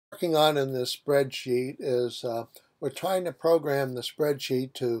working on in this spreadsheet is we're trying to program the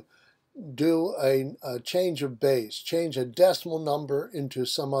spreadsheet to do a change of base, change a decimal number into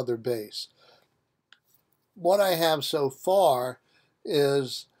some other base. What I have so far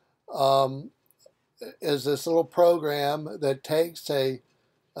is this little program that takes a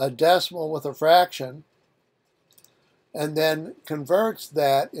decimal with a fraction and then converts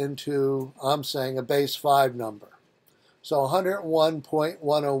that into, I'm saying, a base 5 number. So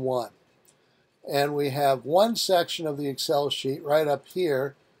 101.101. And we have one section of the Excel sheet right up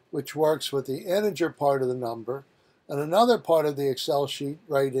here which works with the integer part of the number, and another part of the Excel sheet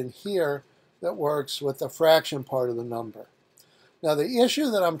right in here that works with the fraction part of the number. Now the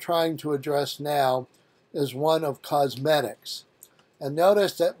issue that I'm trying to address now is one of cosmetics. And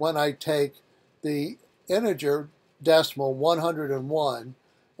notice that when I take the integer decimal 101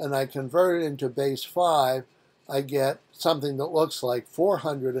 and I convert it into base 5, I get something that looks like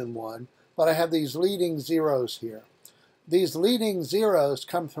 401, but I have these leading zeros here. These leading zeros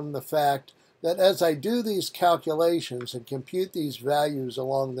come from the fact that as I do these calculations and compute these values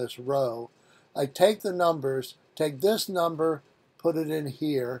along this row, I take the numbers, take this number, put it in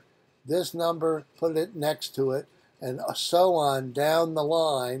here, this number, put it next to it, and so on down the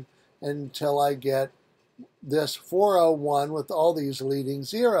line until I get this 401 with all these leading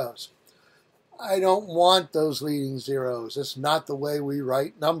zeros. I don't want those leading zeros. It's not the way we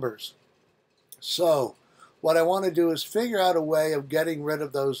write numbers. So what I want to do is figure out a way of getting rid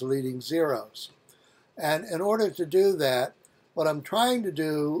of those leading zeros. And in order to do that, what I'm trying to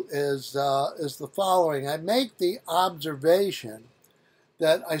do is the following. I make the observation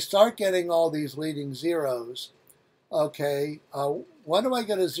that I start getting all these leading zeros. Okay, when do I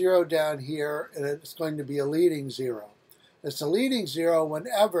get a zero down here and it's going to be a leading zero? It's a leading zero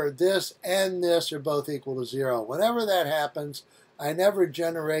whenever this and this are both equal to 0. Whenever that happens, I never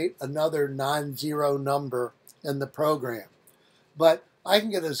generate another non-zero number in the program. But I can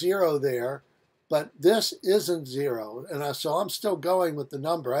get a 0 there, but this isn't 0. And so I'm still going with the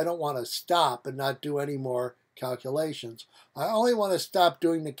number. I don't want to stop and not do any more calculations. I only want to stop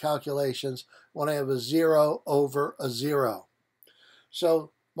doing the calculations when I have a 0 over a 0.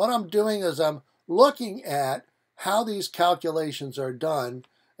 So what I'm doing is I'm looking at how these calculations are done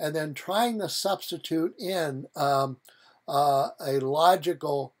and then trying to substitute in a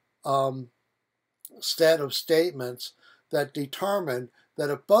logical set of statements that determine that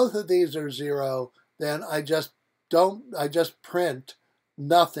if both of these are 0, then I just print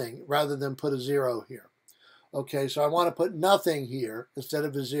nothing rather than put a 0 here. Okay, so I want to put nothing here instead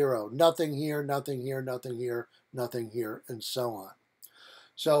of a 0. Nothing here, nothing here, nothing here, nothing here, and so on.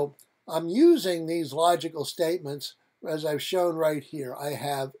 So I'm using these logical statements as I've shown right here. I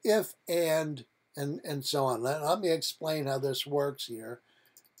have if, and so on. Let me explain how this works here.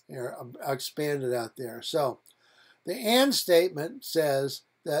 Here, I'll expand it out there. So the and statement says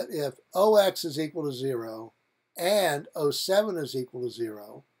that if OX is equal to 0 and O7 is equal to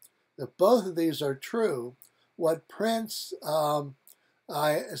 0, if both of these are true, what prints, so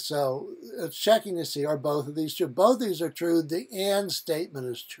it's checking to see, are both of these true? Both of these are true. The and statement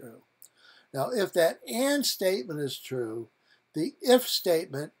is true. Now, if that and statement is true, the if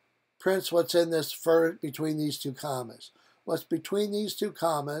statement prints what's in this between these two commas. What's between these two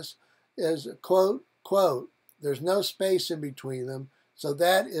commas is a quote, quote. There's no space in between them, so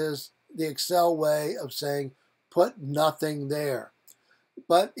that is the Excel way of saying put nothing there.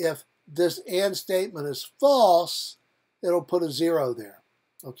 But if this and statement is false, it'll put a 0 there.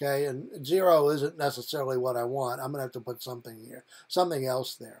 Okay, and 0 isn't necessarily what I want. I'm going to have to put something here, something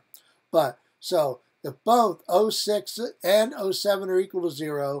else there. But so if both 06 and 07 are equal to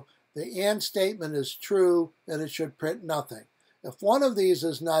 0, the and statement is true and it should print nothing. If one of these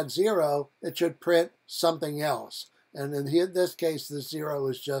is not 0, it should print something else. And in this case, the 0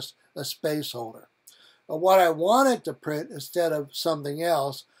 is just a space holder. But what I want it to print instead of something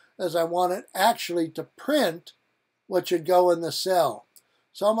else is I want it actually to print what should go in the cell.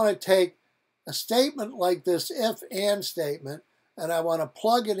 So I'm going to take a statement like this if and statement, and I want to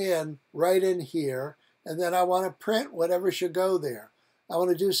plug it in right in here, and then I want to print whatever should go there. I want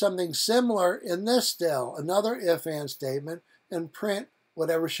to do something similar in this cell, another if and statement, and print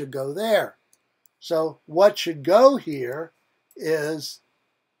whatever should go there. So what should go here is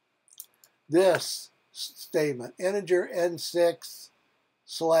this statement, integer n6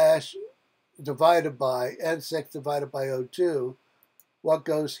 slash divided by n6 divided by O2. What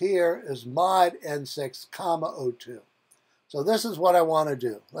goes here is mod n6 comma O2. So this is what I want to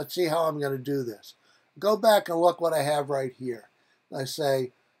do. Let's see how I'm going to do this. Go back and look what I have right here. I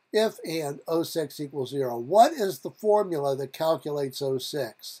say if and 06 equals 0. What is the formula that calculates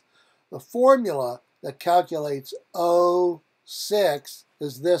 06? The formula that calculates O6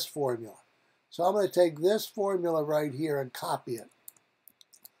 is this formula. So I'm going to take this formula right here and copy it.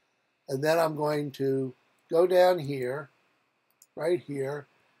 And then I'm going to go down here, right here,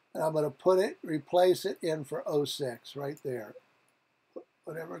 and I'm going to replace it in for O6 right there.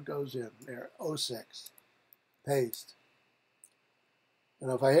 Whatever goes in there, O6. Paste.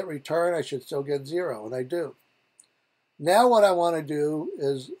 And if I hit return, I should still get 0, and I do. Now what I want to do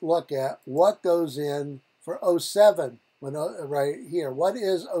is look at what goes in for O7 right here. What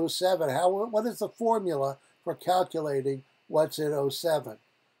is O7? What is the formula for calculating what's in O7?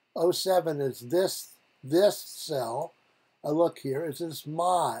 O7 is this cell. I look here, it's this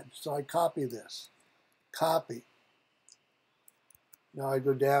mod. So I copy this. Copy. Now I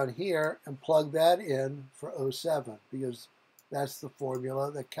go down here and plug that in for O7 because that's the formula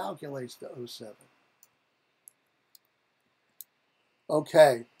that calculates the O7.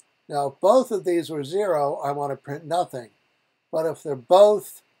 Okay, now if both of these were 0, I want to print nothing. But if they're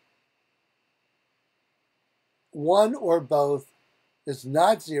both, one or both is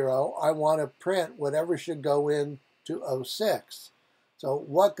not 0, I want to print whatever should go into O6. So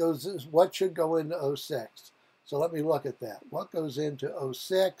what should go into O6? So let me look at that. What goes into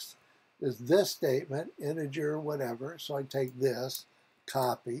O6 is this statement, integer, whatever. So I take this,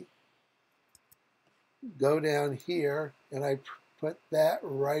 copy, go down here, and I put that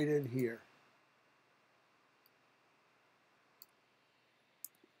right in here.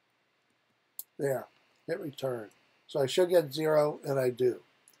 There, hit return. So I should get 0, and I do.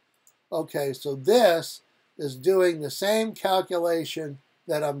 Okay, so this is doing the same calculation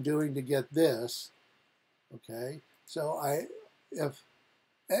that I'm doing to get this. Okay, so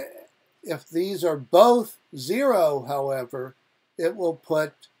if these are both 0, however, it will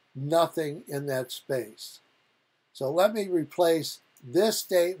put nothing in that space. So let me replace this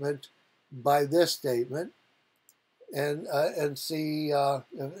statement by this statement and see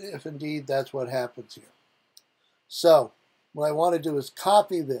if indeed that's what happens here. So what I want to do is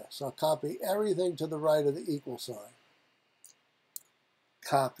copy this. I'll copy everything to the right of the equal sign.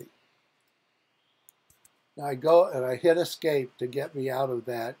 Copy. Now I go and I hit escape to get me out of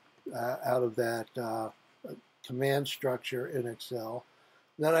that command structure in Excel.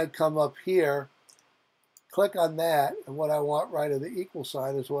 Then I come up here, click on that, and what I want right of the equal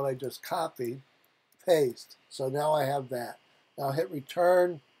sign is what I just copied, paste. So now I have that. Now hit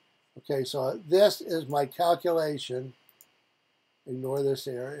return. Okay, so this is my calculation. Ignore this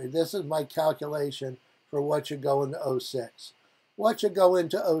error. This is my calculation for what should go into O6. What should go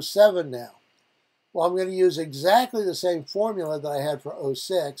into O7 now? Well, I'm going to use exactly the same formula that I had for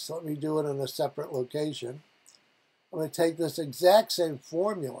O6. Let me do it in a separate location. I'm going to take this exact same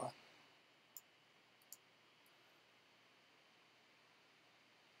formula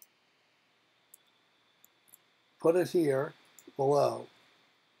put it here below.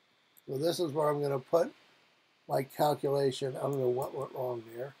 So this is where I'm going to put my calculation. I don't know what went wrong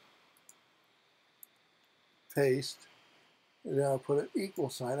there. Paste. And then I'll put an equal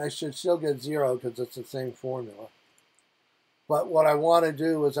sign. I should still get 0 because it's the same formula. But what I want to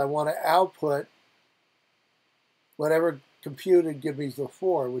do is I want to output whatever computed gives me the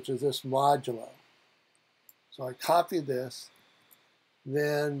 4, which is this modulo. So I copy this,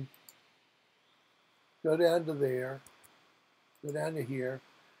 then go down to there, go down to here.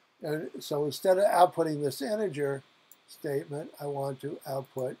 And so instead of outputting this integer statement, I want to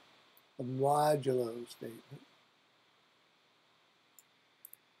output a modulo statement.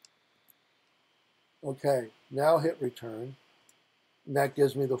 Okay, now hit return, and that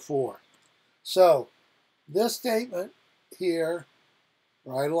gives me the 4. So this statement here,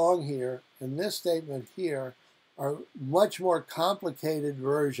 right along here, and this statement here are much more complicated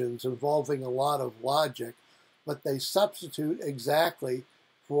versions involving a lot of logic, but they substitute exactly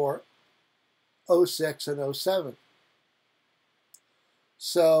for O6 and O7.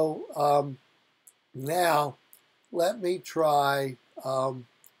 So now let me try, let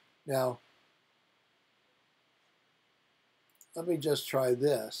me just try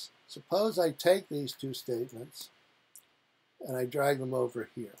this. Suppose I take these two statements and I drag them over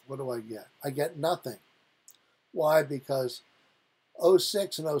here. What do I get? I get nothing. Why? Because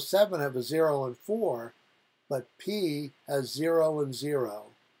O6 and O7 have a 0 and 4, but P has 0 and 0.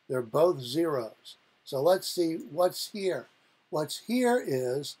 They're both zeros. So let's see what's here. What's here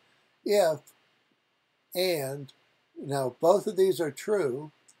is if and. Now both of these are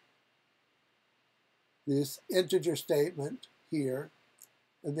true. This integer statement here,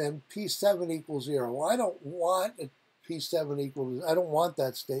 and then P7 equals 0. Well, I don't want P7 equals, I don't want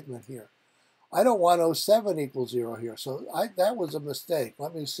that statement here. I don't want O7 equals 0 here, so that was a mistake.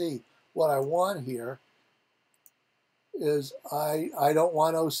 Let me see what I want here is I don't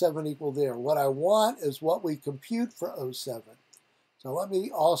want 07 equal there. What I want is what we compute for 07. So let me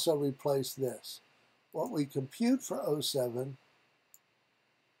also replace this. What we compute for 07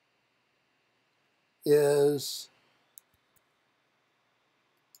 is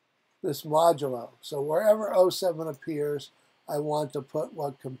this modulo. So wherever 07 appears, I want to put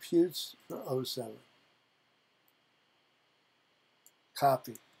what computes for 07.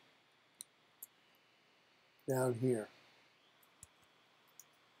 Copy. Down here.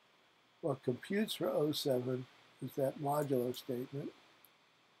 What computes for 07 is that modulo statement.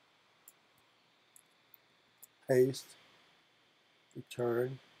 Paste.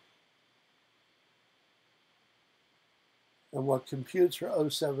 Return. And what computes for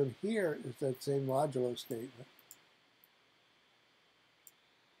 07 here is that same modulo statement.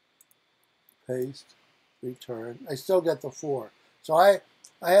 Paste, return. I still get the 4. So I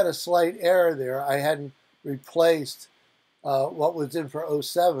had a slight error there. I hadn't replaced what was in for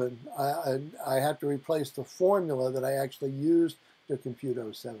 07. I have to replace the formula that I actually used to compute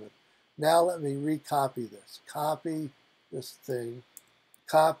 07. Now let me recopy this. Copy this thing.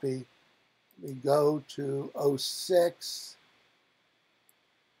 Copy. We go to 06.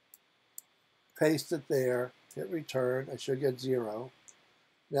 Paste it there, hit return, I should get 0.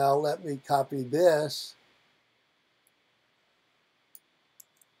 Now let me copy this,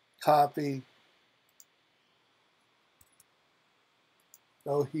 copy,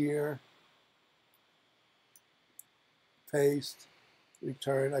 go here, paste,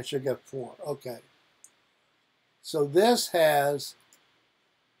 return, I should get 4. Okay. So this has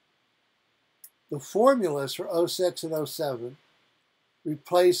the formulas for 06 and 07,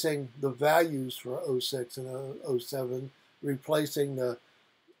 replacing the values for 06 and 07, replacing the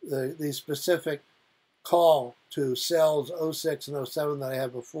specific call to cells 06 and 07 that I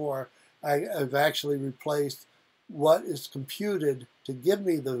had before. I've actually replaced what is computed to give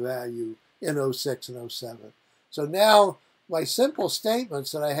me the value in 06 and 07. So now my simple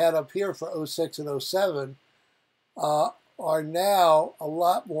statements that I had up here for 06 and 07 are now a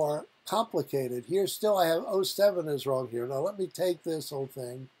lot more complicated. Here still I have 07 is wrong here. Now let me take this whole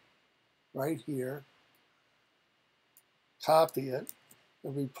thing right here, copy it,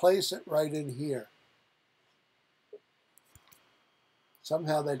 and replace it right in here.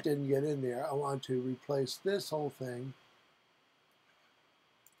 Somehow that didn't get in there. I want to replace this whole thing.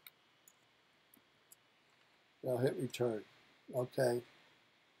 I'll hit return. Okay.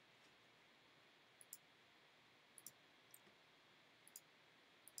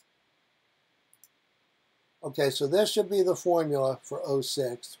 Okay, so this should be the formula for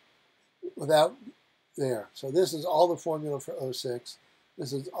 06 without there. So this is all the formula for 06.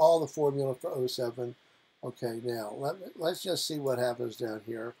 This is all the formula for 07. Okay, now let's just see what happens down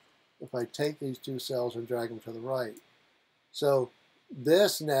here if I take these two cells and drag them to the right. So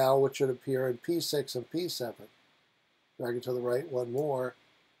this now, which should appear in P6 and P7, drag it to the right one more,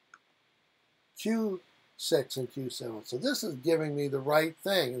 Q6 and Q7. So this is giving me the right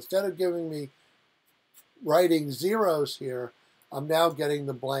thing. Instead of giving me writing zeros here, I'm now getting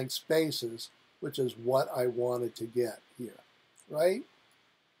the blank spaces, which is what I wanted to get here, right?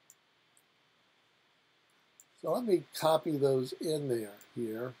 So let me copy those in there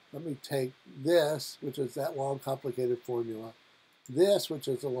here. Let me take this, which is that long complicated formula, this, which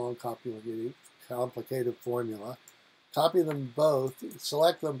is a long complicated formula, copy them both,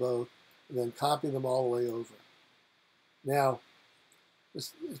 select them both, and then copy them all the way over. Now,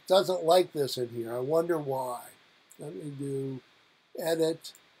 it doesn't like this in here. I wonder why. Let me do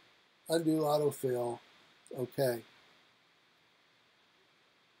edit, undo autofill. Okay.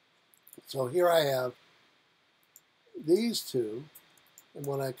 So here I have these two, and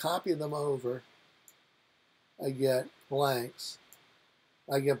when I copy them over, I get blanks.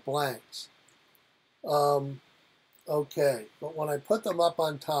 Okay, but when I put them up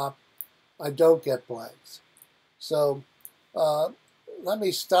on top, I don't get blanks. So let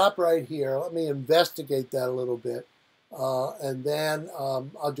me stop right here. Let me investigate that a little bit, and then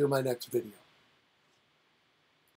I'll do my next video.